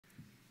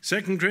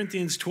2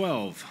 Corinthians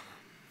 12.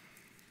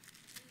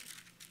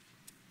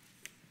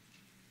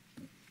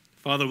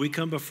 Father, we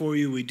come before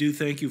you. We do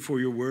thank you for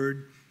your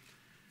word.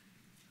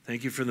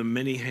 Thank you for the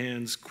many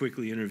hands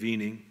quickly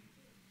intervening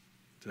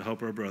to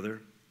help our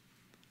brother.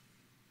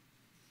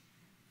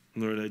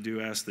 Lord, I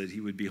do ask that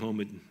he would be home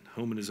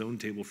at his own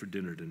table for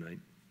dinner tonight.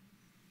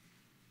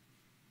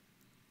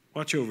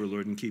 Watch over,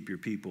 Lord, and keep your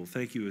people.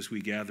 Thank you as we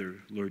gather.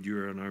 Lord, you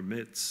are in our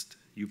midst.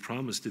 You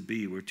promised to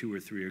be where 2 or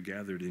 3 are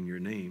gathered in your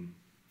name.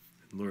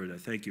 And Lord, I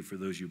thank you for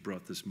those you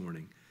brought this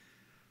morning.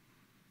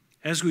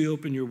 As we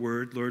open your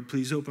word, Lord,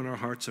 please open our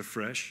hearts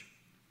afresh.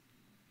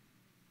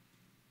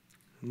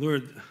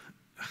 Lord,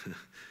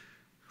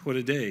 what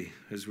a day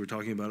as we're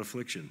talking about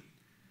affliction.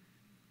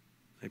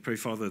 I pray,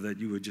 Father, that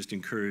you would just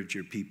encourage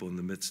your people in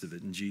the midst of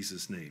it. In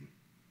Jesus' name,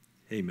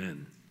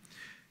 amen.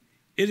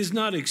 It is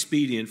not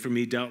expedient for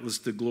me, doubtless,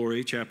 to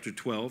glory, chapter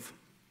 12.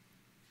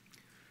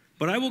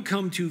 But I will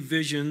come to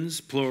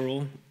visions,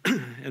 plural,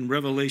 and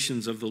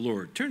revelations of the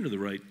Lord. Turn to the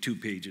right 2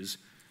 pages,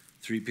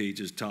 3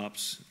 pages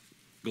tops.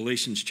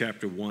 Galatians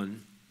chapter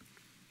 1.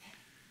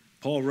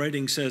 Paul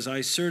writing says,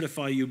 I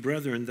certify you,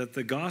 brethren, that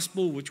the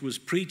gospel which was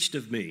preached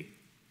of me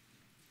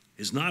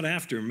is not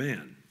after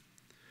man.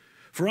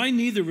 For I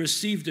neither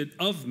received it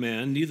of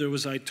man, neither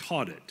was I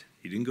taught it.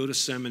 He didn't go to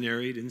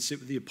seminary, he didn't sit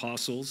with the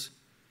apostles,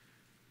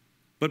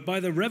 but by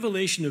the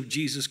revelation of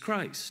Jesus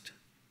Christ.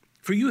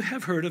 For you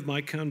have heard of my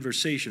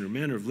conversation or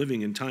manner of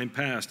living in time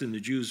past in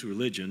the Jews'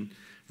 religion.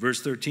 Verse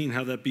 13,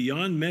 how that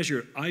beyond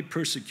measure I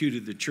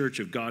persecuted the church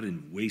of God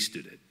and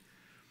wasted it.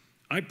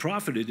 I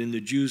profited in the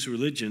Jews'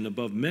 religion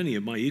above many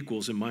of my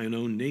equals in my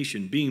own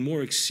nation, being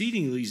more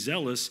exceedingly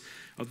zealous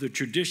of the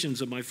traditions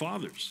of my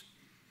fathers.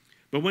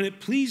 But when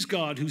it pleased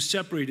God, who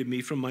separated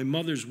me from my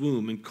mother's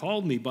womb and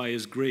called me by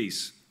his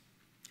grace,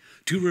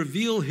 to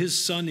reveal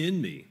his Son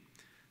in me,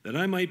 that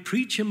I might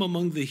preach him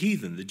among the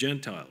heathen, the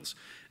Gentiles,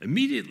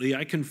 immediately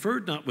I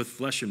conferred not with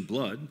flesh and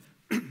blood,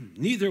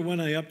 neither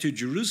went I up to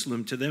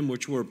Jerusalem to them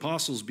which were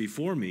apostles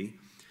before me,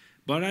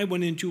 but I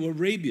went into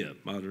Arabia,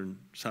 modern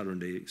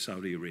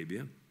Saudi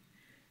Arabia,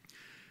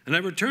 and I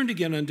returned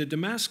again unto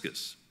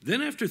Damascus.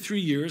 Then after 3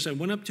 years I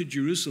went up to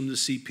Jerusalem to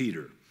see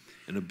Peter,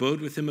 and abode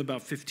with him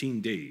about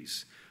 15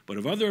 days. But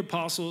of other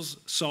apostles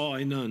saw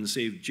I none,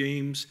 save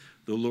James,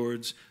 the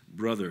Lord's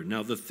brother.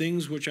 Now the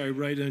things which I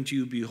write unto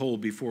you, behold,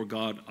 before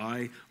God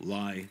I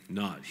lie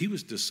not. He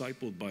was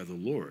discipled by the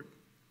Lord.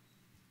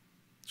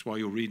 That's why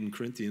you'll read in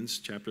Corinthians,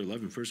 chapter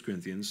 11, 1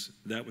 Corinthians,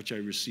 that which I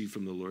received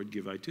from the Lord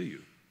give I to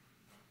you.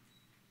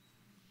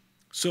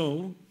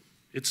 So,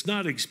 it's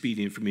not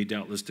expedient for me,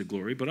 doubtless, to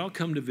glory, but I'll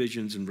come to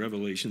visions and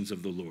revelations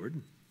of the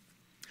Lord.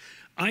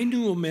 I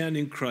knew a man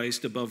in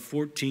Christ above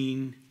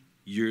 14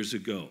 years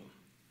ago.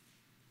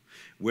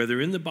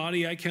 Whether in the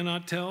body I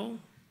cannot tell,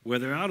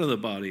 whether out of the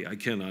body I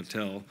cannot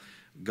tell,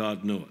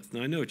 God knoweth.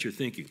 Now, I know what you're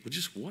thinking. Well,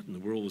 just what in the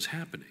world was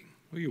happening?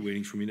 Well, you're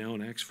waiting for me now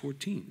in Acts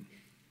 14.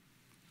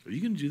 Are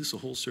you going to do this a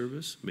whole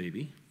service?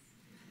 Maybe.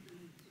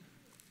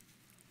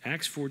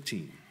 Acts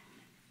 14.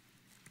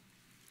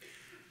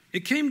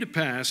 It came to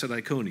pass at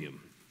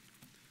Iconium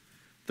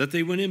that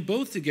they went in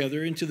both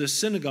together into the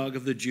synagogue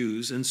of the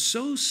Jews, and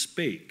so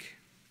spake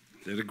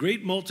that a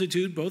great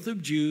multitude, both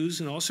of Jews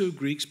and also of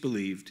Greeks,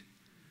 believed.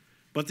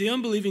 But the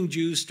unbelieving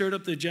Jews stirred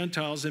up the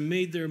Gentiles and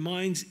made their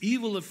minds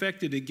evil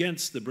affected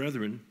against the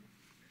brethren.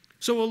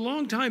 So a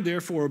long time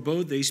therefore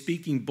abode they,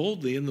 speaking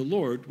boldly in the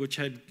Lord,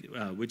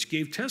 which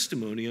gave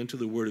testimony unto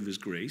the word of his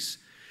grace,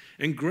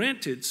 and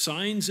granted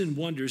signs and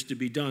wonders to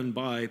be done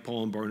by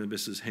Paul and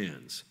Barnabas'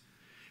 hands.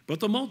 But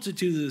the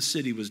multitude of the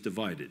city was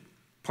divided,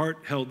 part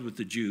held with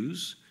the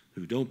Jews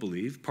who don't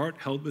believe, part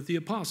held with the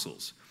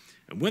apostles.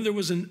 And when there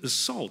was an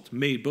assault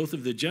made both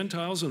of the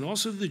Gentiles and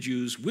also of the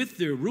Jews with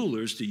their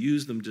rulers to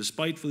use them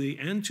despitefully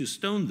and to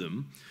stone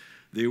them,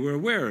 they were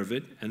aware of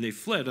it, and they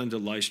fled unto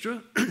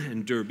Lystra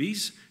and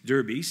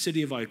Derbe,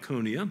 city of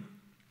Iconia,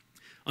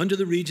 unto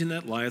the region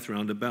that lieth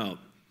round about.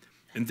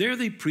 And there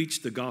they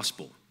preached the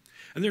gospel.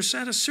 And there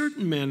sat a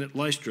certain man at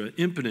Lystra,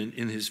 impotent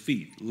in his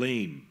feet,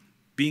 lame,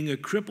 being a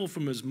cripple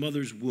from his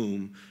mother's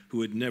womb,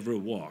 who had never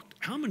walked.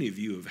 How many of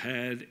you have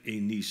had a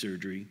knee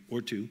surgery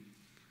or two?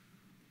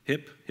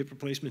 Hip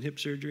replacement, hip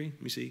surgery?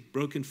 Let me see.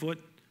 Broken foot,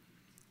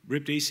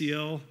 ripped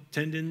ACL,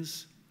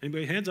 tendons.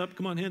 Anybody? Hands up.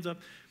 Come on, hands up.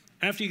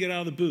 After you get out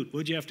of the boot,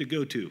 what'd you have to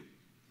go to?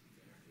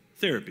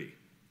 Therapy.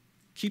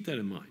 Keep that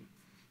in mind.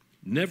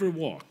 Never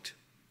walked.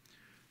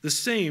 The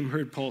same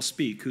heard Paul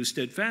speak, who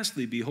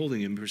steadfastly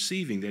beholding him,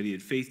 perceiving that he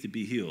had faith to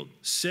be healed,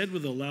 said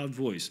with a loud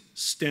voice,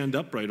 Stand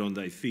upright on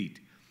thy feet.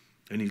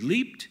 And he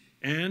leaped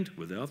and,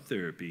 without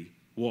therapy,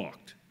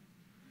 walked.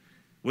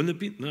 When the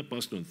people, not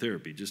busting on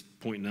therapy, just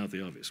pointing out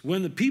the obvious.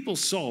 When the people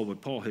saw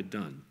what Paul had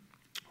done,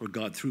 or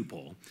God through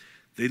Paul,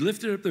 they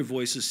lifted up their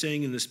voices,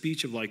 saying in the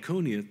speech of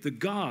Lycaonia, the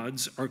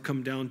gods are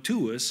come down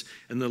to us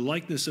in the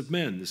likeness of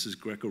men. This is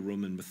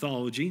Greco-Roman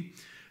mythology.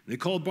 They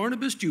called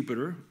Barnabas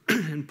Jupiter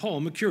and Paul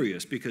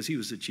Mercurius, because he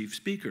was the chief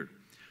speaker.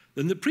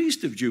 Then the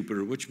priest of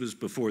Jupiter, which was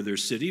before their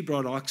city,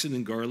 brought oxen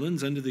and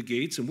garlands unto the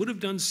gates, and would have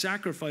done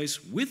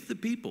sacrifice with the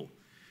people.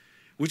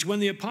 which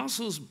when the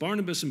apostles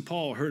Barnabas and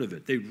Paul heard of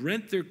it, they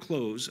rent their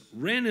clothes,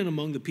 ran in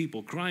among the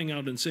people, crying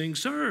out and saying,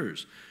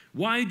 Sirs,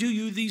 why do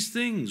you these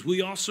things?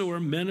 We also are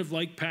men of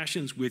like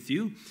passions with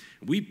you.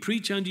 We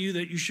preach unto you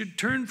that you should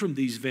turn from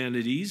these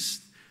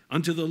vanities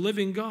unto the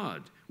living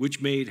God,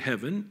 which made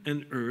heaven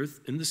and earth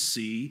and the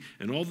sea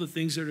and all the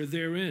things that are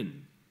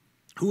therein,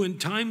 who in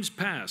times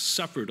past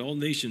suffered all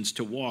nations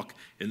to walk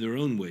in their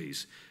own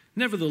ways.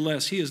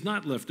 Nevertheless, he has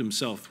not left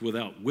himself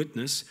without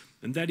witness,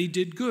 and that he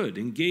did good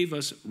and gave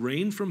us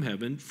rain from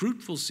heaven,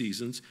 fruitful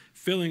seasons,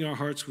 filling our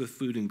hearts with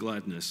food and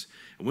gladness.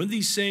 And when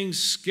these sayings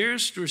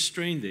scarce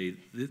restrained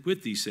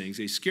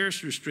they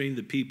scarce restrained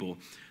the people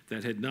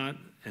that had not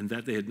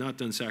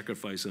done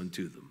sacrifice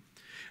unto them.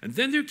 And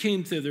then there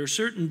came thither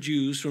certain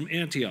Jews from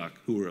Antioch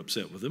who were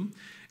upset with him,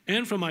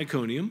 and from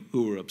Iconium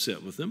who were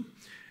upset with him.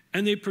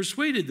 And they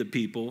persuaded the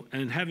people,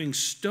 and having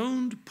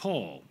stoned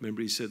Paul,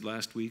 remember he said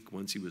last week,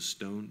 once he was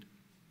stoned,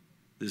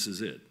 this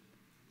is it.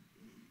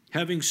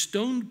 Having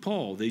stoned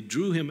Paul, they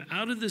drew him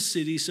out of the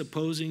city,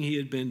 supposing he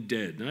had been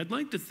dead. And I'd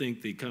like to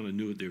think they kind of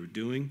knew what they were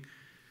doing.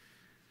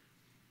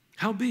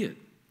 Howbeit,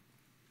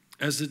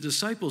 as the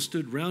disciples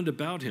stood round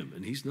about him,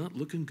 and he's not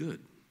looking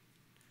good,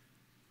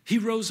 he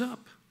rose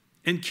up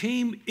and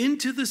came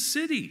into the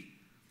city.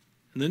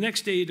 And the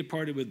next day he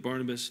departed with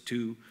Barnabas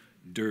to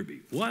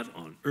Derbe. What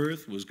on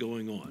earth was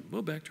going on?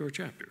 Well, back to our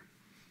chapter.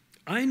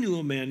 I knew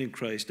a man in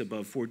Christ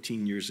above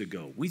 14 years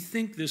ago. We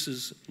think this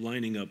is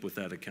lining up with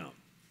that account.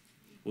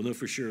 We'll know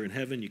for sure in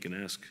heaven. You can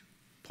ask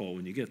Paul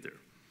when you get there.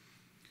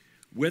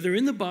 Whether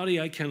in the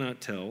body, I cannot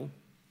tell.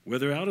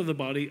 Whether out of the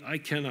body, I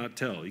cannot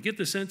tell. You get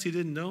the sense he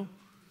didn't know?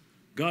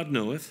 God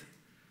knoweth.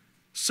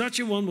 Such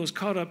a one was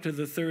caught up to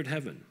the third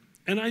heaven.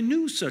 And I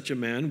knew such a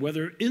man,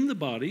 whether in the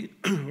body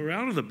or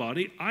out of the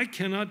body, I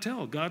cannot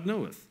tell. God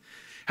knoweth.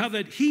 How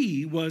that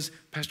he was,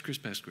 Pastor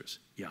Chris,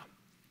 yeah.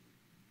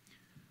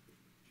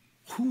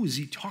 Who is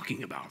he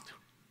talking about?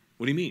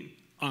 What do you mean?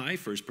 I,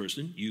 first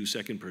person, you,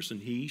 second person,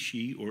 he,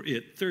 she, or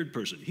it, third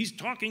person. He's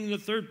talking in the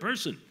third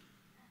person.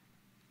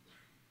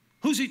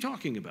 Who's he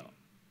talking about?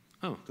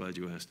 Oh, glad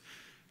you asked.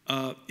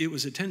 It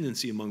was a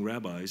tendency among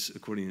rabbis,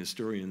 according to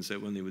historians,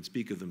 that when they would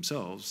speak of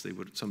themselves, they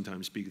would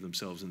sometimes speak of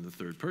themselves in the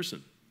third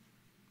person.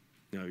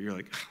 Now, you're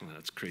like, oh,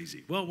 that's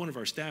crazy. Well, one of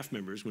our staff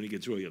members, when he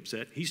gets really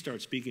upset, he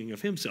starts speaking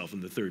of himself in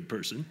the third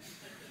person.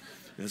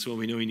 That's when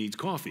we know he needs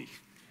coffee.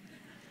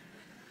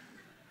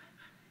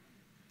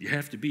 You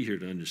have to be here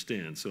to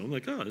understand. So I'm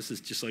like, oh, this is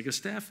just like a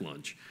staff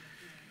lunch.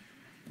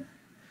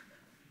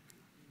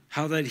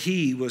 How that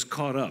he was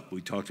caught up.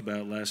 We talked about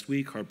it last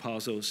week.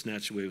 Harpazo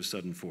snatched away with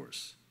sudden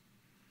force.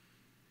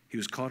 He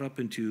was caught up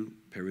into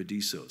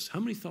paradisos. How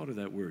many thought of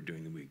that word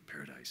during the week?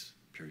 Paradise,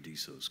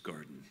 paradisos,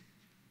 garden.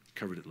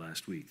 Covered it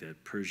last week,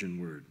 that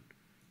Persian word.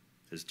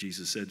 As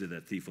Jesus said to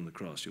that thief on the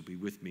cross, you'll be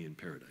with me in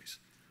paradise.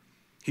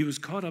 He was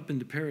caught up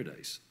into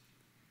paradise.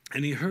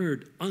 And he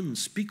heard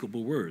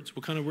unspeakable words.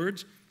 What kind of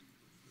words?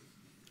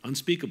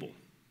 Unspeakable.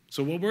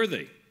 So what were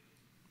they?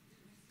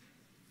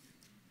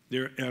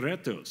 They're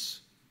eretos.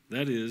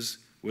 That is,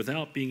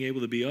 without being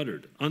able to be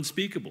uttered.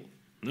 Unspeakable.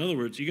 In other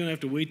words, you're going to have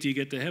to wait till you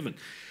get to heaven.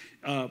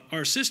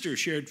 Our sister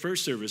shared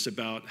first service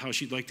about how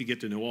she'd like to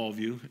get to know all of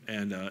you,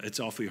 and it's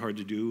awfully hard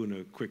to do in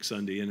a quick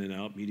Sunday in and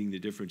out, meeting the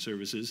different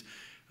services,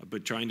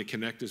 but trying to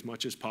connect as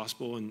much as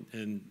possible,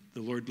 and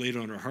the Lord laid it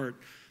on her heart.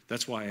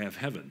 That's why I have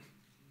heaven.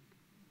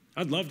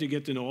 I'd love to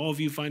get to know all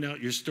of you, find out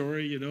your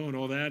story, and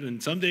all that.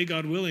 And someday,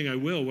 God willing, I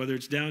will, whether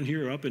it's down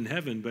here or up in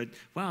heaven. But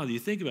wow, you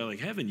think about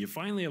like heaven, you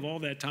finally have all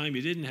that time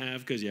you didn't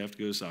have because you have to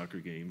go to soccer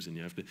games and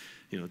you have to,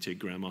 take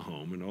grandma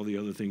home and all the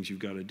other things you've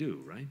got to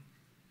do, right?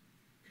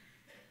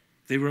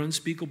 They were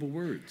unspeakable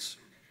words.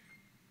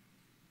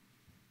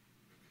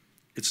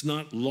 It's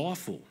not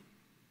lawful.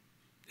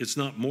 It's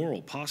not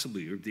moral,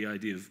 possibly, or the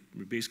idea of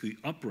basically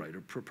upright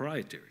or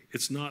proprietary.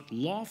 It's not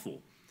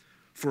lawful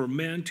for a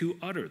man to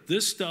utter.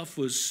 This stuff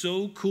was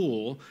so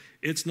cool,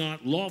 it's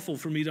not lawful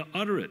for me to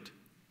utter it.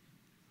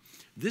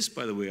 This,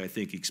 by the way, I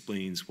think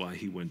explains why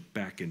he went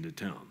back into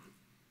town.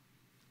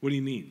 What do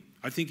you mean?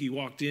 I think he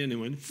walked in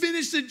and went,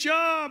 finish the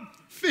job!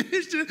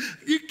 Finish it!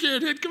 You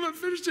can't hit, come on,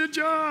 finish the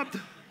job!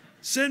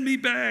 Send me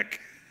back.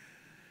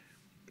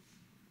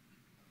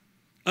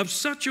 Of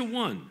such a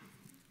one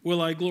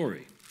will I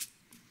glory.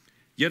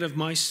 Yet of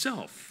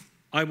myself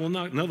I will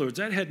not. In other words,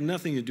 that had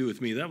nothing to do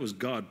with me. That was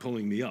God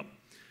pulling me up.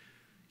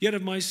 Yet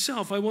of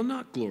myself I will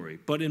not glory,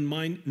 but in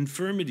mine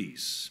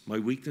infirmities, my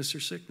weakness or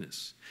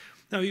sickness.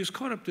 Now he was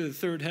caught up to the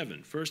third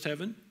heaven. First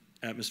heaven,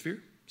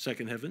 atmosphere.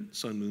 Second heaven,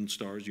 sun, moon,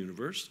 stars,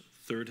 universe.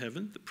 Third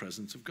heaven, the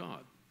presence of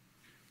God.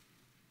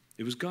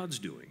 It was God's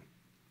doing.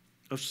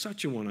 Of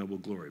such a one I will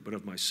glory, but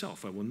of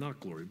myself I will not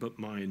glory, but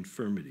my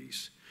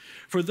infirmities.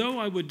 For though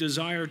I would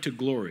desire to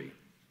glory,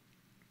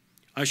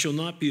 I shall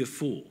not be a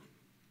fool.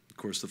 Of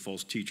course, the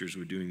false teachers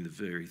were doing the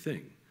very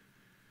thing.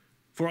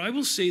 For I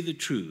will say the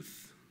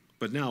truth,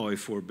 but now I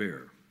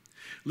forbear,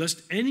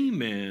 lest any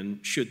man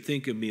should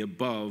think of me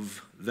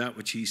above that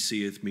which he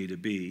seeth me to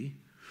be,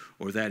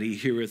 or that he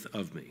heareth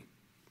of me.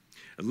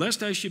 And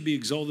lest I should be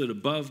exalted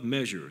above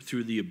measure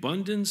through the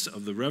abundance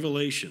of the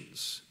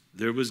revelations.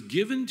 there was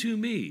given to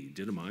me,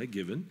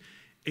 given,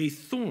 a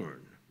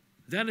thorn.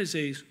 That is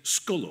a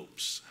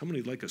scolopes. How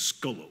many like a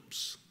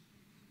scolopes?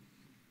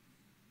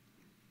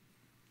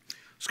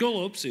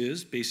 Scolopes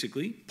is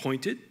basically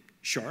pointed,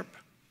 sharp,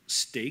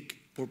 stake,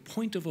 or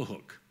point of a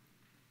hook.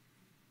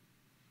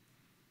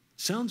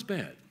 Sounds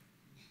bad.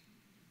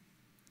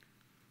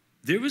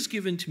 There was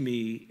given to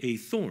me a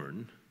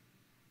thorn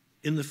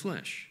in the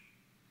flesh,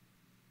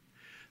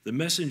 the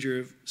messenger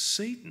of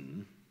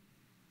Satan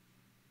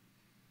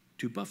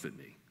to buffet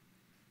me,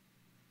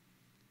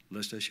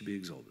 lest I should be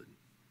exalted.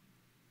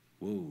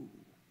 Whoa.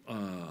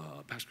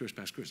 Pastor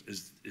Chris,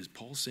 is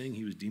Paul saying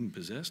he was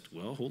demon-possessed?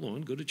 Well, hold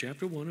on. Go to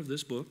chapter 1 of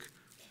this book.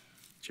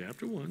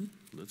 Chapter 1.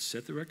 Let's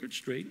set the record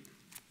straight.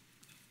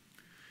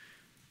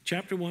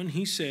 Chapter 1,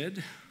 he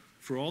said,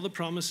 for all the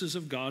promises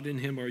of God in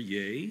him are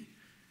yea,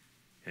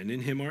 and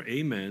in him are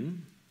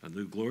amen, and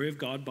the glory of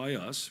God by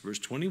us. Verse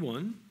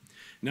 21,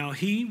 now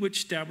he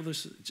which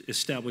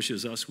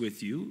establishes us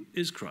with you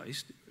is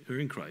Christ, or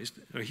in Christ,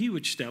 or he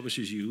which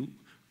establishes you,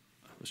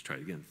 let's try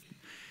it again.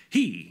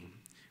 He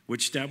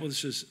which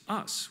establishes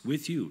us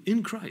with you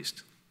in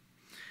Christ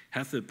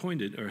hath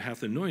appointed or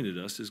hath anointed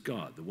us as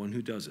God, the one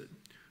who does it,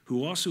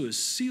 who also has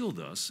sealed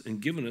us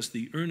and given us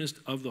the earnest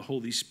of the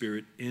Holy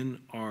Spirit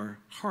in our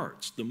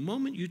hearts. The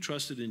moment you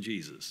trusted in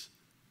Jesus,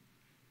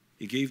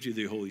 he gave you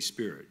the Holy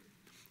Spirit.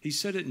 He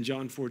said it in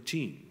John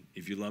 14,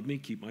 if you love me,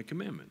 keep my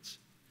commandments.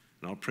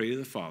 And I'll pray to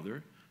the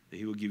Father that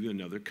he will give you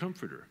another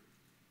comforter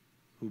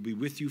who will be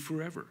with you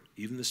forever,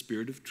 even the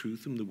Spirit of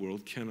truth whom the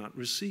world cannot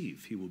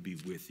receive. He will be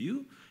with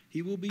you.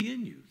 He will be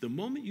in you. The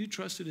moment you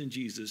trusted in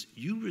Jesus,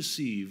 you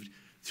received,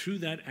 through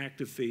that act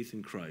of faith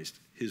in Christ,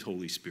 his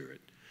Holy Spirit.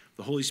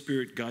 The Holy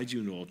Spirit guides you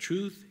into all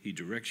truth. He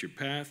directs your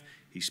path.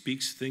 He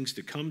speaks things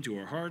to come to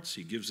our hearts.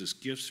 He gives us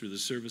gifts for the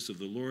service of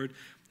the Lord.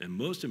 And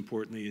most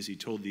importantly, as he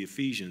told the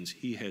Ephesians,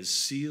 he has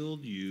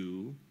sealed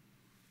you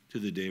to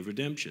the day of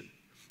redemption.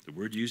 The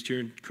word used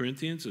here in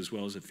Corinthians as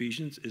well as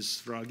Ephesians is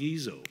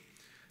sphragizo.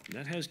 And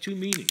that has two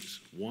meanings.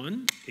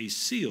 One, a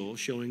seal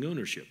showing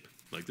ownership,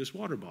 like this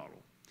water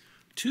bottle.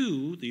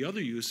 Two, the other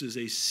use is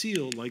a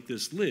seal like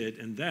this lid,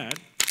 and that,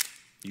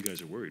 you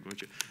guys are worried,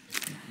 aren't you?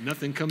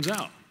 Nothing comes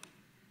out.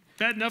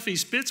 Bad enough he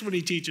spits when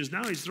he teaches,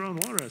 now he's throwing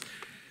water at us.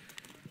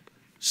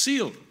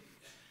 Sealed.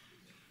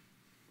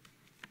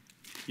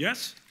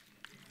 Yes?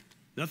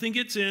 Nothing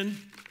gets in,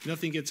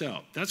 nothing gets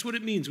out. That's what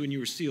it means when you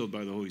were sealed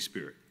by the Holy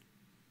Spirit.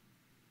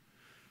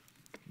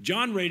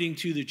 John writing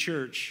to the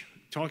church,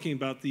 talking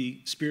about the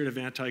spirit of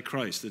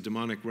Antichrist, the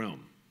demonic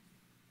realm.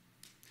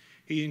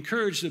 He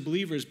encouraged the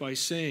believers by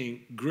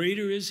saying,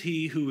 greater is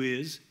he who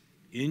is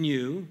in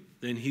you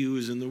than he who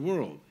is in the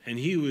world. And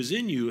he who is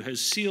in you has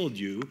sealed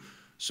you.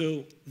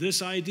 So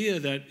this idea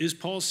that, is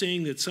Paul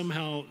saying that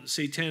somehow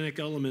satanic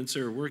elements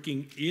are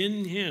working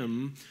in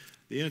him?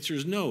 The answer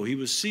is no, he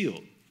was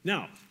sealed.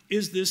 Now,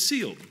 is this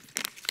sealed?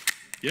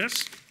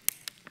 Yes?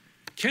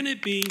 Can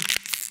it be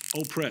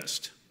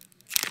oppressed?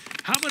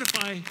 How about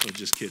if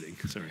just kidding,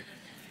 sorry.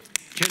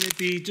 Can it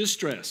be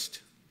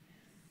distressed?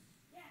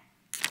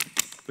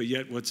 But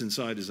yet what's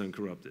inside is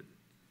uncorrupted.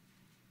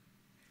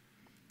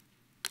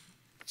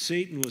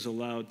 Satan was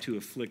allowed to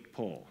afflict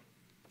Paul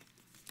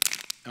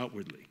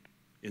outwardly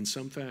in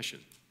some fashion,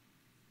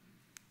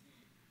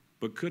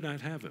 but could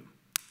not have him.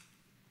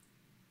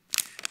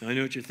 Now, I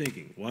know what you're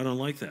thinking. Well, I don't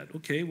like that.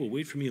 Okay, well,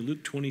 wait for me in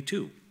Luke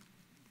 22.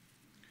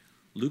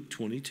 Luke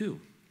 22.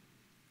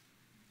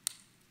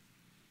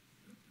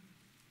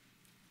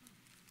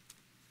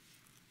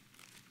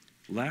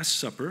 Last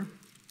Supper,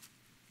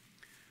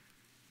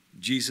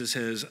 Jesus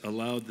has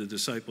allowed the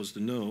disciples to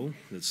know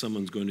that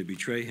someone's going to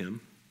betray him.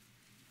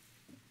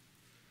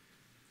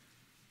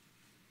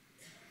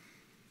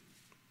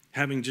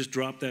 Having just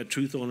dropped that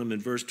truth on them in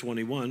verse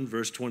 21,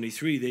 verse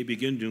 23, they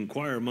begin to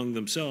inquire among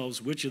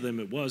themselves which of them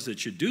it was that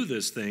should do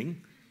this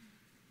thing.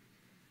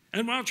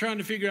 And while trying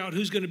to figure out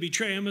who's going to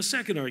betray him, a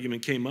second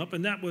argument came up,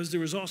 and that was there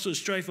was also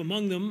strife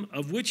among them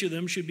of which of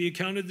them should be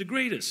accounted the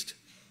greatest.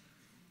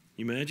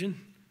 You imagine?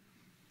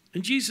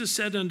 And Jesus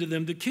said unto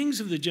them, the kings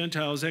of the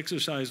Gentiles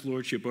exercise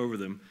lordship over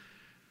them,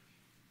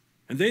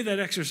 and they that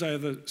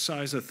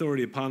exercise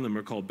authority upon them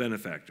are called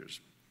benefactors.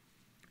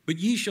 But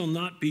ye shall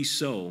not be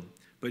so,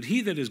 but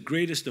he that is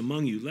greatest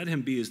among you, let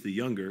him be as the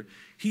younger,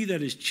 he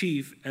that is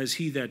chief as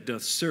he that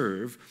doth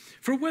serve.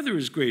 For whether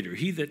is greater,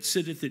 he that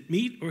sitteth at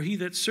meat or he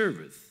that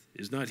serveth?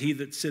 Is not he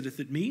that sitteth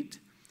at meat?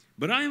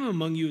 But I am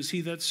among you as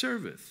he that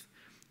serveth.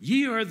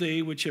 Ye are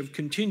they which have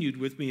continued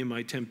with me in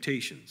my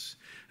temptations.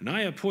 And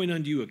I appoint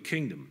unto you a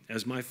kingdom,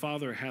 as my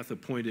Father hath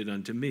appointed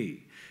unto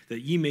me,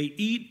 that ye may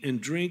eat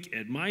and drink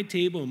at my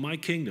table in my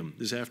kingdom.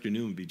 This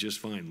afternoon would be just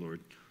fine,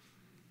 Lord.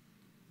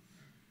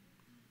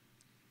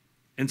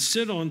 And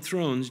sit on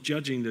thrones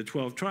judging the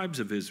 12 tribes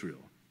of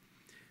Israel.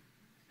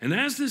 And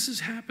as this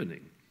is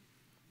happening,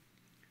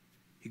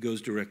 he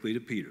goes directly to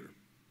Peter.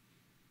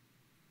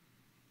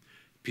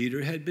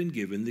 Peter had been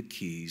given the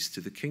keys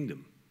to the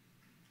kingdom.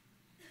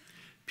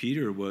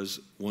 Peter was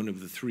one of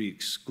the three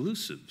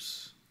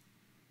exclusives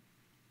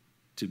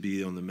to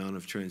be on the Mount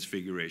of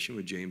Transfiguration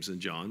with James and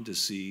John to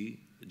see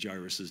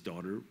Jairus'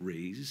 daughter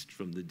raised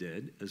from the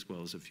dead, as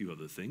well as a few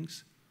other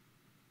things.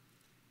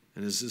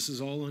 And as this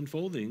is all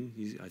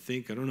unfolding, I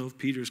don't know if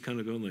Peter's kind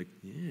of going like,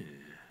 yeah.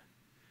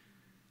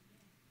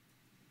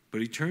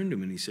 But he turned to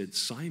him and he said,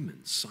 Simon,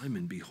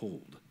 Simon,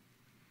 behold,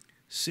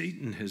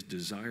 Satan has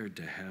desired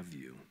to have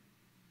you,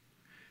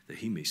 that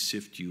he may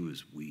sift you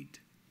as wheat.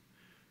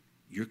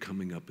 You're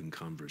coming up in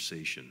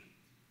conversation.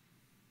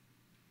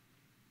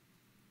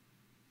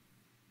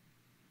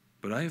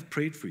 But I have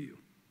prayed for you.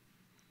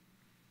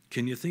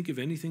 Can you think of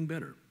anything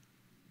better?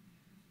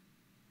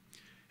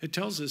 It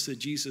tells us that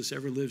Jesus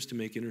ever lives to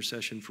make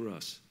intercession for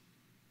us.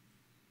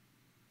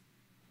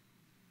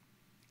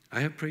 I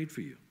have prayed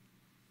for you.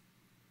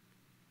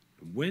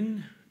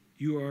 When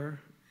you are,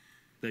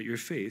 that your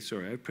faith,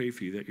 I pray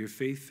for you that your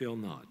faith fail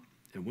not.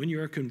 And when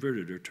you are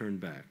converted or turned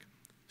back,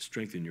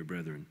 strengthen your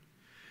brethren.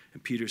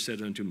 And Peter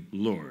said unto him,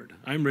 Lord,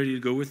 I am ready to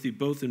go with thee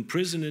both in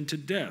prison and to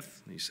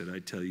death. And he said, I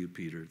tell you,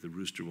 Peter, the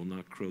rooster will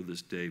not crow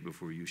this day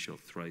before you shall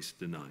thrice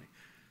deny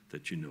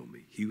that you know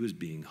me. He was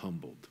being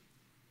humbled.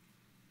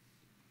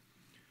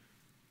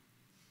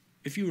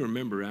 If you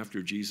remember,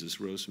 after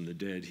Jesus rose from the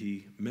dead,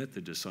 he met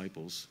the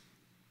disciples,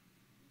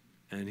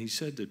 and he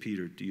said to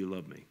Peter, do you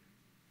love me?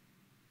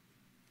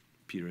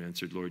 Peter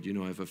answered, Lord, you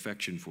know I have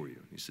affection for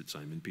you. He said,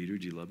 Simon Peter,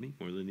 do you love me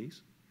more than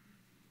these?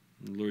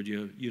 Lord,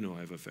 you know I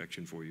have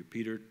affection for you.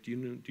 Peter,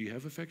 do you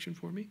have affection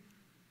for me?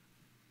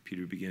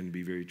 Peter began to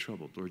be very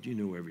troubled. Lord, you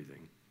know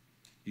everything.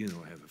 You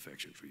know I have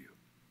affection for you.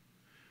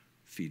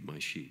 Feed my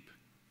sheep.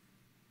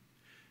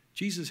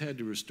 Jesus had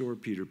to restore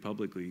Peter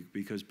publicly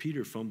because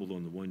Peter fumbled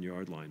on the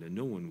 1-yard line and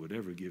no one would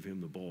ever give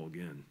him the ball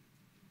again.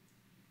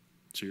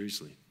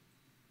 Seriously.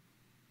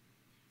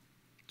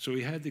 So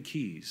he had the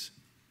keys.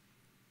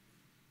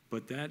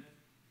 But that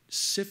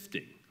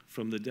sifting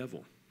from the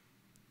devil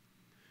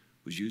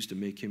was used to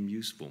make him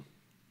useful.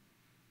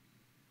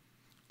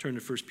 Turn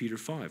to 1 Peter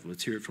 5.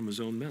 Let's hear it from his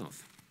own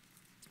mouth.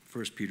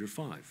 1 Peter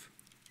 5.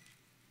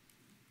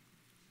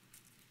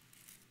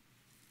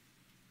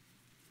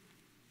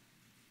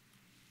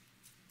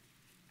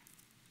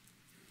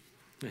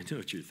 I know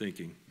what you're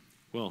thinking.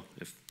 Well,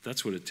 if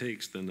that's what it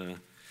takes, then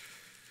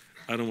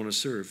I don't want to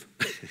serve.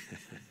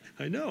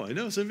 I know.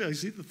 Sometimes I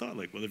see the thought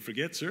like, well, then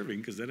forget serving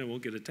because then I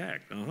won't get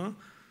attacked.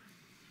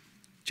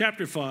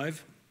 Chapter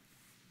 5.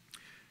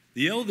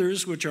 The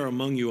elders which are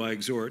among you I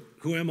exhort,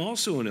 who am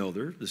also an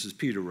elder, this is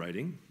Peter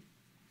writing,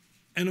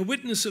 and a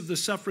witness of the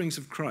sufferings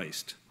of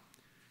Christ,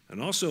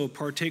 and also a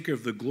partaker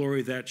of the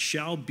glory that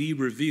shall be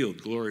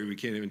revealed. Glory we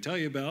can't even tell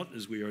you about,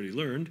 as we already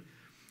learned.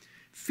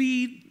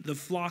 Feed the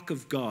flock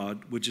of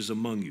God which is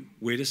among you.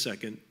 Wait a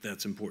second,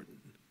 that's important.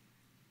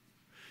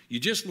 You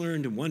just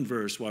learned in one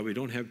verse why we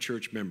don't have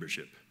church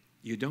membership.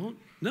 You don't?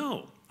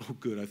 No. Oh,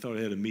 good, I thought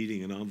I had a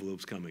meeting and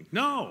envelopes coming.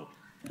 No,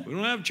 we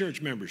don't have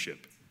church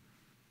membership.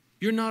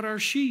 You're not our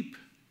sheep.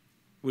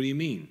 What do you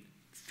mean?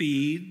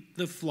 Feed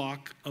the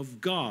flock of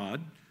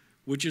God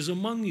which is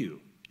among you.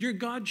 You're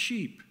God's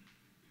sheep.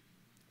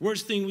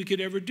 Worst thing we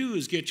could ever do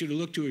is get you to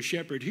look to a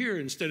shepherd here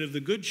instead of the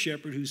good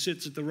shepherd who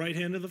sits at the right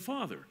hand of the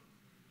Father.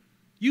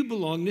 You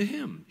belong to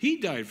him. He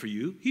died for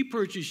you. He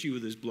purchased you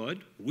with his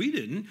blood. We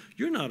didn't.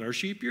 You're not our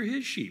sheep. You're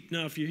his sheep.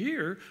 Now, if you're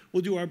here,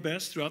 we'll do our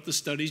best throughout the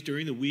studies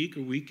during the week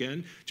or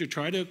weekend to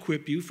try to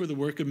equip you for the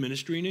work of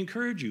ministry and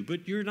encourage you.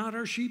 But you're not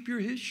our sheep. You're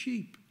his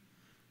sheep.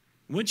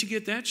 Once you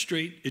get that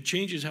straight, it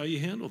changes how you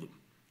handle them.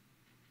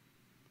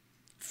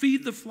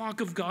 Feed the flock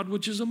of God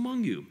which is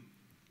among you,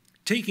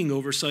 taking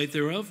oversight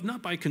thereof,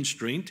 not by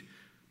constraint,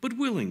 but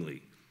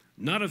willingly,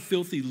 not of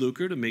filthy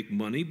lucre to make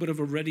money, but of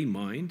a ready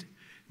mind,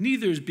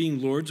 neither as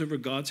being lords over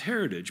God's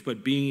heritage,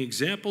 but being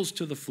examples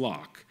to the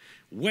flock.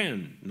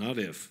 When, not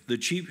if, the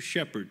chief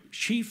shepherd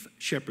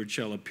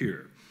shall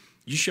appear,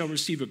 ye shall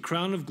receive a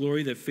crown of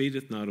glory that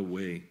fadeth not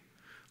away.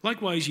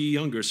 Likewise, ye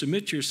younger,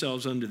 submit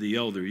yourselves unto the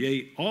elder.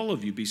 Yea, all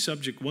of you be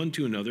subject one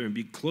to another, and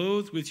be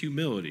clothed with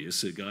humility.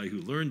 This is a guy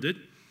who learned it.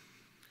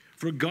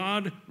 For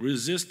God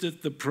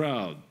resisteth the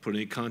proud, put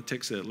any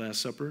context to that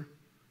Last Supper,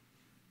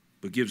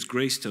 but gives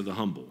grace to the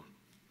humble.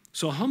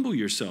 So humble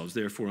yourselves,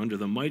 therefore, under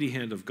the mighty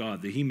hand of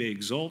God, that he may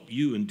exalt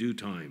you in due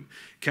time,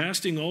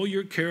 casting all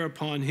your care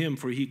upon him,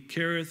 for he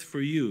careth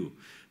for you.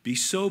 Be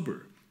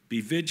sober,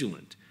 be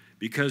vigilant,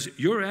 because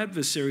your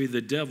adversary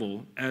the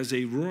devil, as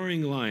a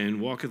roaring lion,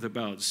 walketh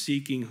about,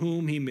 seeking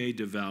whom he may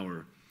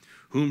devour,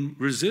 whom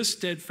resist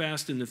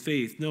steadfast in the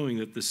faith, knowing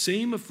that the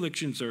same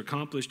afflictions are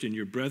accomplished in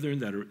your brethren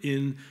that are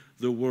in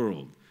the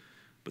world.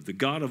 But the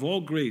God of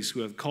all grace,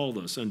 who hath called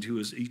us unto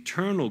his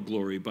eternal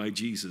glory by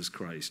Jesus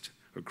Christ,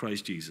 or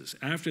Christ Jesus,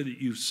 after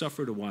that you've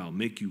suffered a while,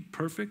 make you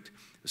perfect,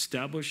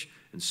 establish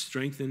and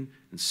strengthen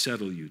and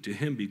settle you. To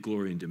him be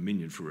glory and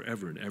dominion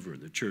forever and ever.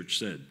 And the church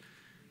said,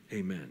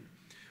 amen.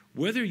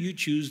 Whether you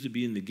choose to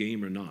be in the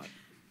game or not,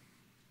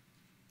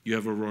 you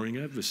have a roaring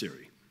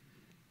adversary.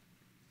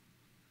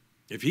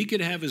 If he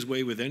could have his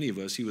way with any of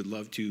us, he would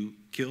love to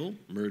kill,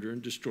 murder,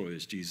 and destroy,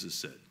 as Jesus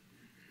said.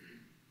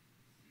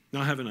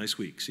 Now have a nice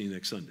week. See you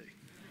next Sunday.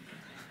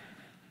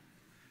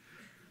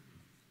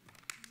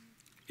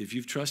 If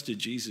you've trusted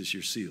Jesus,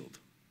 you're sealed.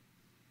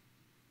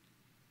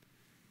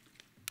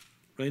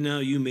 Right now,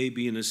 you may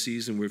be in a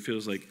season where it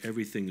feels like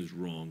everything is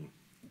wrong.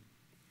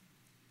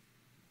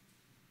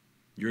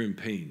 You're in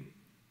pain.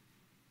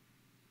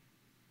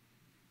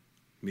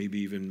 Maybe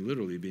even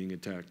literally being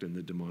attacked in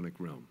the demonic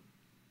realm.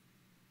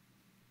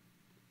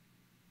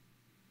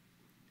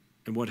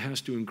 And what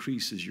has to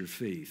increase is your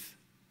faith.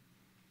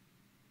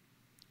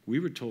 We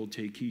were told,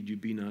 take heed you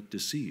be not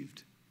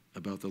deceived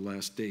about the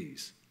last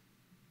days.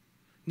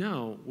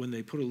 Now, when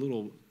they put a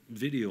little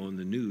video on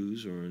the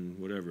news or in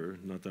whatever,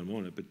 not that I'm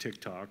on it, but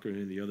TikTok or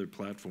any of the other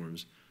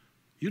platforms,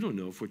 you don't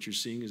know if what you're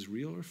seeing is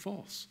real or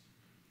false.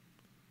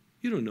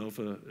 You don't know if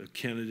a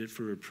candidate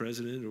for a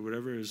president or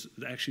whatever has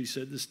actually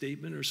said the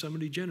statement or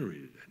somebody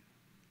generated it.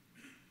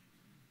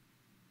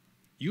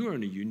 You are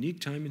in a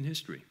unique time in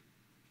history.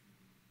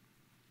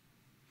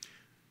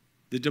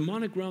 The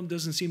demonic realm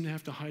doesn't seem to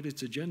have to hide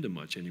its agenda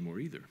much anymore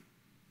either.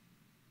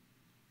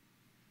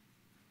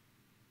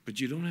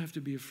 But you don't have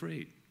to be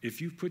afraid. If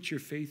you put your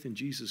faith in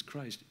Jesus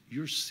Christ,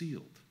 you're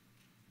sealed.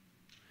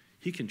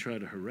 He can try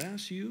to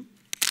harass you.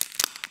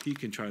 He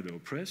can try to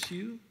oppress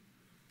you,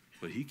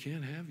 but he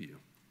can't have you.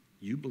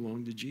 You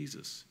belong to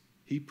Jesus.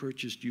 He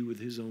purchased you with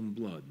his own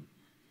blood.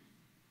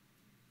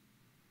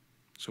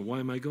 So why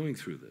am I going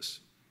through this?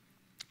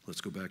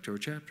 Let's go back to our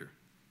chapter.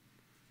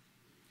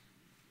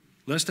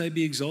 Lest I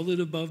be exalted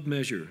above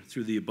measure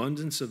through the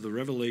abundance of the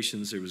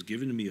revelations, there was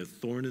given to me a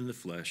thorn in the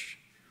flesh,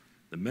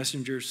 the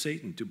messenger of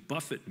Satan, to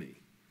buffet me,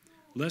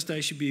 lest I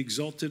should be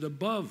exalted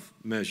above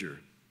measure.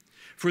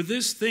 For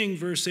this thing,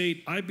 verse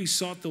 8, I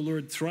besought the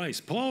Lord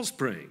thrice. Paul's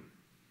praying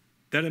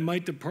that it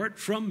might depart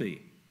from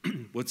me.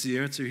 What's the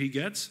answer he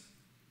gets?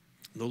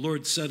 The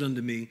Lord said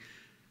unto me,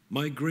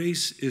 my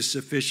grace is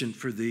sufficient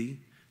for thee.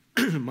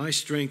 My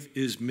strength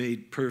is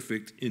made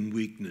perfect in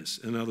weakness.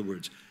 In other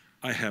words,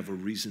 I have a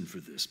reason for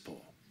this,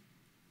 Paul.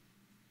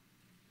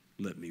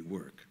 Let me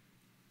work.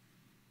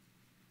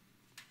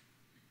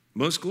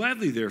 Most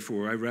gladly,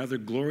 therefore, I rather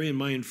glory in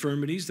my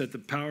infirmities, that the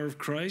power of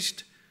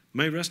Christ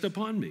may rest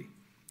upon me.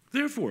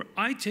 Therefore,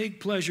 I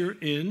take pleasure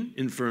in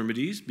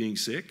infirmities, being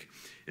sick,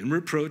 in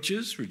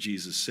reproaches for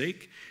Jesus'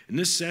 sake, in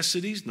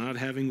necessities, not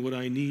having what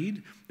I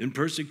need, in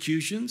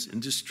persecutions, in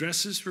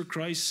distresses for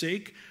Christ's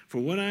sake. For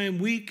when I am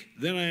weak,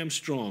 then I am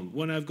strong.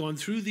 When I've gone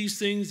through these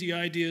things, the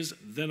ideas,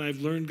 then I've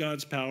learned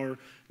God's power,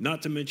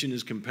 not to mention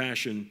his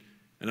compassion,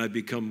 and I've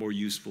become more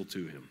useful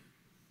to him.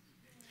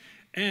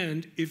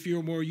 And if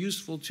you're more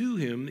useful to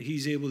him,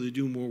 he's able to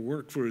do more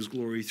work for his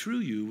glory through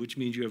you, which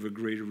means you have a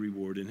greater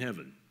reward in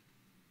heaven.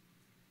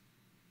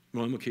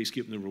 Well, I'm okay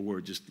skipping the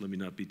reward, just let me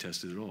not be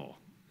tested at all.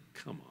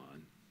 Come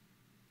on.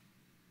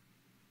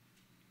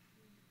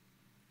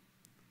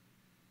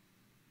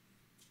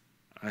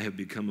 I have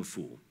become a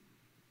fool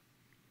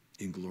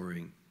in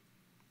glorying.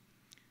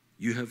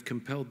 You have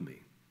compelled me.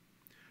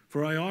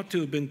 For I ought to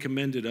have been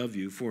commended of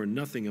you, for in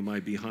nothing am I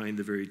behind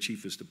the very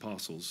chiefest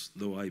apostles,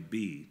 though I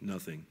be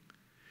nothing.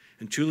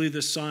 And truly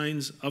the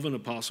signs of an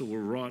apostle were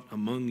wrought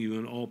among you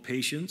in all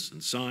patience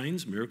and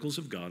signs, miracles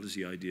of God is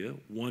the idea,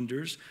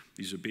 wonders.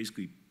 These are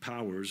basically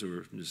powers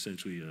or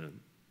essentially a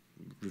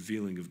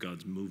revealing of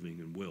God's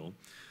moving and will.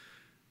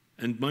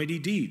 And mighty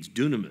deeds,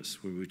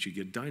 dunamis, with which you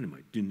get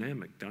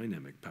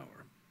dynamic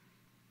power.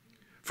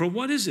 For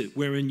what is it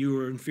wherein you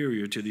are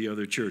inferior to the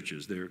other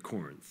churches there at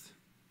Corinth?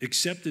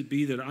 Except it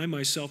be that I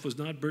myself was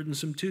not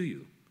burdensome to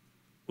you.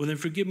 Well, then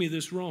forgive me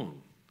this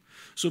wrong.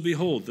 So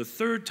behold, the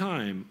third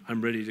time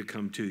I'm ready to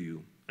come to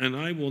you, and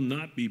I will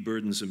not be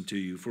burdensome to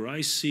you, for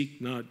I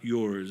seek not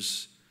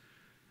yours,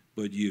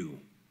 but you.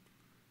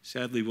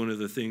 Sadly, one of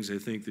the things I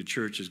think the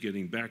church is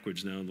getting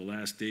backwards now in the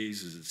last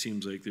days is it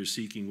seems like they're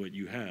seeking what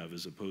you have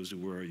as opposed to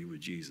where are you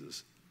with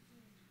Jesus.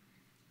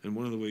 And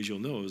one of the ways you'll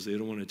know is they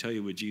don't want to tell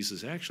you what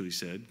Jesus actually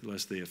said,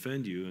 lest they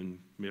offend you and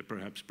may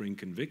perhaps bring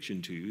conviction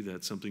to you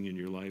that something in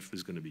your life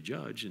is going to be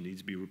judged and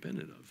needs to be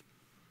repented of.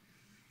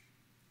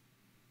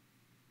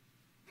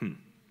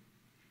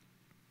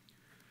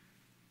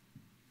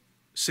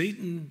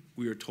 Satan,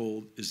 we are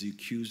told, is the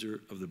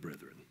accuser of the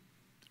brethren.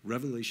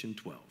 Revelation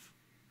 12.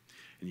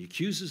 And he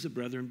accuses the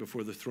brethren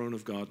before the throne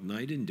of God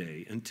night and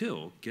day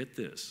until, get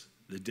this,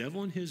 the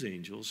devil and his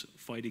angels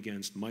fight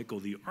against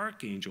Michael the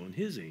archangel and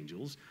his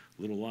angels,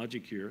 a little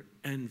logic here,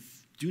 and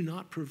do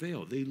not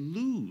prevail. They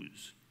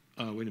lose.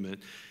 Wait a minute.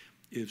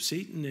 If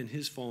Satan and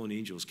his fallen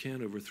angels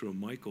can't overthrow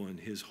Michael and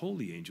his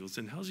holy angels,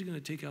 then how's he going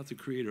to take out the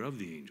creator of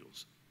the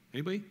angels?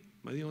 Anybody?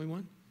 Am I the only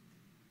one?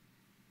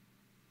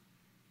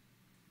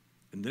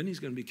 And then he's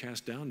going to be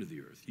cast down to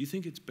the earth. You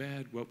think it's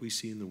bad what we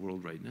see in the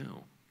world right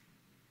now?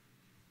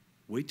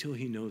 Wait till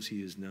he knows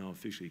he is now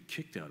officially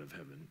kicked out of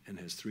heaven and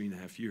has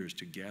 3.5 years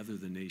to gather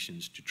the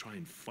nations to try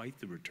and fight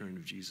the return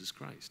of Jesus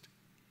Christ.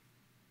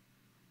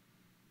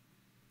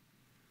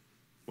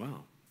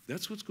 Wow,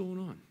 that's what's going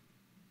on.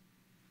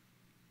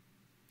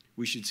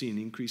 We should see an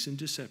increase in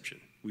deception.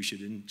 We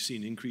should see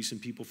an increase in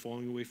people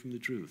falling away from the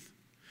truth.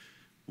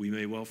 We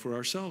may well for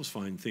ourselves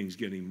find things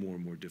getting more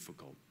and more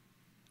difficult.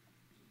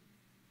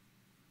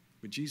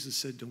 But Jesus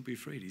said, don't be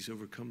afraid. He's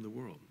overcome the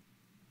world.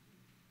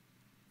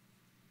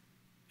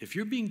 If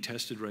you're being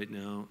tested right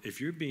now, if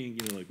you're being,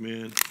 like,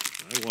 man,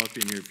 I walked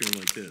in here feeling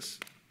like this.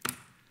 Do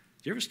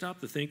you ever stop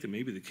to think that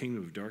maybe the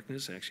kingdom of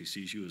darkness actually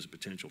sees you as a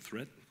potential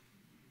threat?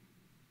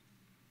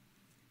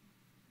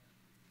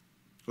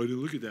 Oh, to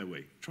look at it that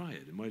way. Try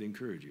it. It might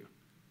encourage you.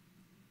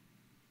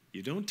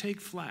 You don't take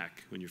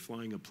flak when you're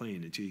flying a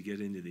plane until you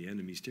get into the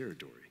enemy's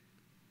territory.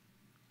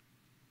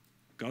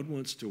 God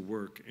wants to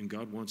work, and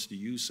God wants to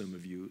use some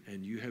of you,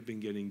 and you have been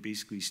getting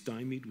basically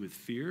stymied with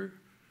fear,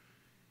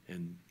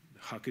 and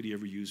how could he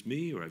ever use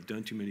me, or I've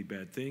done too many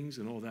bad things,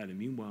 and all that. And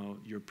meanwhile,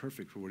 you're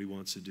perfect for what he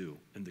wants to do,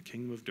 and the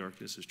kingdom of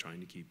darkness is trying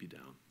to keep you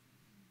down.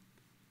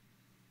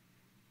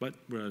 But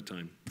we're out of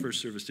time.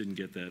 First service didn't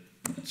get that.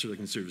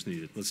 Second service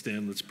needed. Let's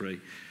stand, let's pray.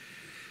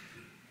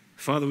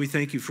 Father, we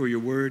thank you for your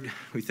word.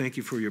 We thank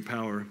you for your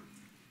power.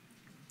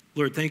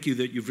 Lord, thank you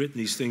that you've written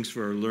these things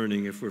for our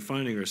learning. If we're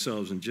finding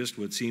ourselves in just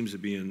what seems to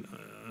be an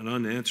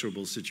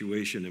unanswerable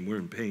situation and we're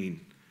in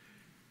pain,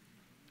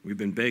 we've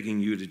been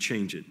begging you to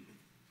change it.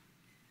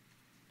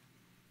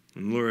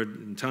 And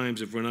Lord, in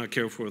times if we're not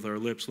careful with our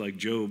lips like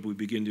Job, we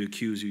begin to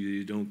accuse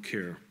you don't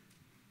care.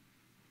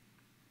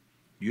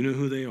 You know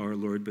who they are,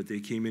 Lord, but they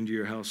came into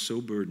your house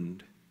so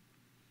burdened,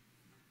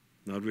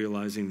 not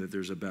realizing that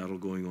there's a battle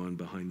going on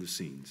behind the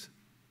scenes.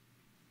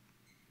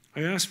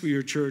 I ask for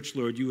your church,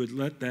 Lord, you would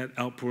let that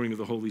outpouring of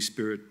the Holy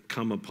Spirit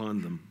come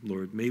upon them,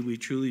 Lord. May we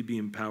truly be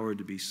empowered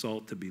to be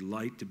salt, to be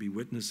light, to be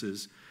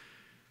witnesses,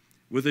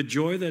 with a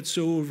joy that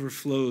so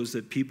overflows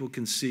that people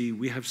can see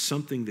we have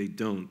something they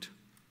don't.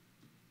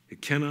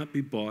 It cannot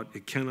be bought,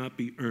 it cannot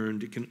be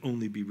earned, it can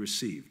only be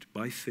received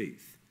by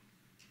faith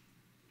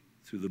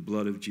through the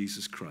blood of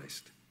Jesus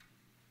Christ.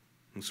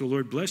 And so,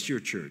 Lord, bless your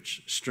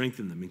church,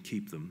 strengthen them and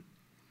keep them.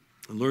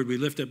 And Lord, we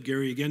lift up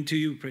Gary again to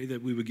you, pray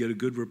that we would get a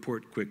good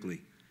report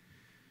quickly.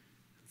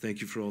 Thank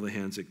you for all the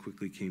hands that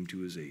quickly came to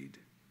his aid.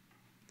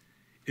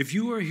 If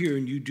you are here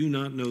and you do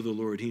not know the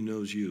Lord, he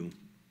knows you.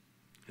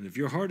 And if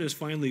your heart is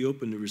finally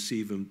open to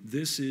receive him,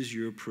 this is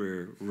your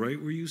prayer right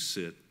where you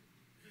sit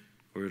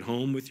or at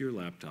home with your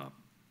laptop.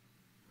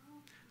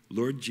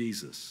 Lord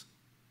Jesus,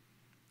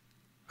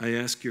 I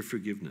ask your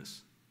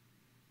forgiveness.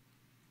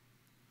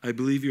 I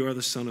believe you are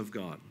the Son of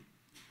God.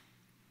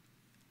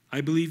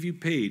 I believe you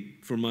paid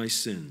for my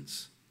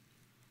sins.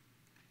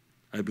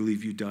 I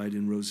believe you died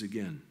and rose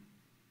again.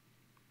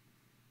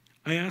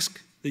 I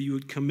ask that you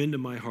would come into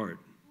my heart,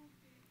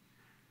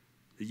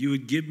 that you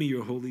would give me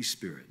your Holy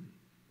Spirit,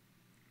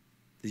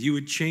 that you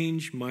would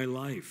change my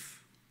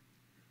life,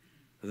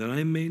 that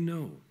I may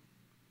know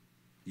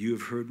you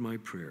have heard my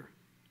prayer.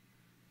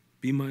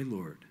 Be my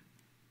Lord.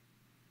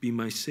 Be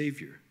my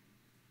Savior.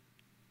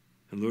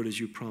 And Lord, as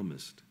you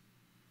promised,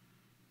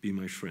 be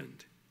my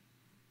friend.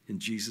 In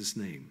Jesus'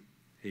 name,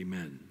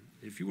 amen.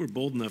 If you were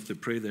bold enough to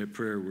pray that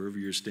prayer wherever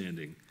you're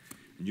standing,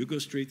 and you go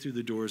straight through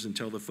the doors and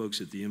tell the folks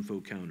at the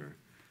info counter,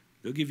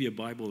 they'll give you a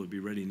Bible that'll be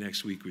ready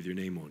next week with your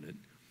name on it.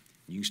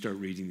 You can start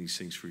reading these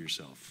things for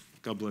yourself.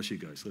 God bless you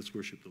guys. Let's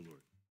worship the Lord.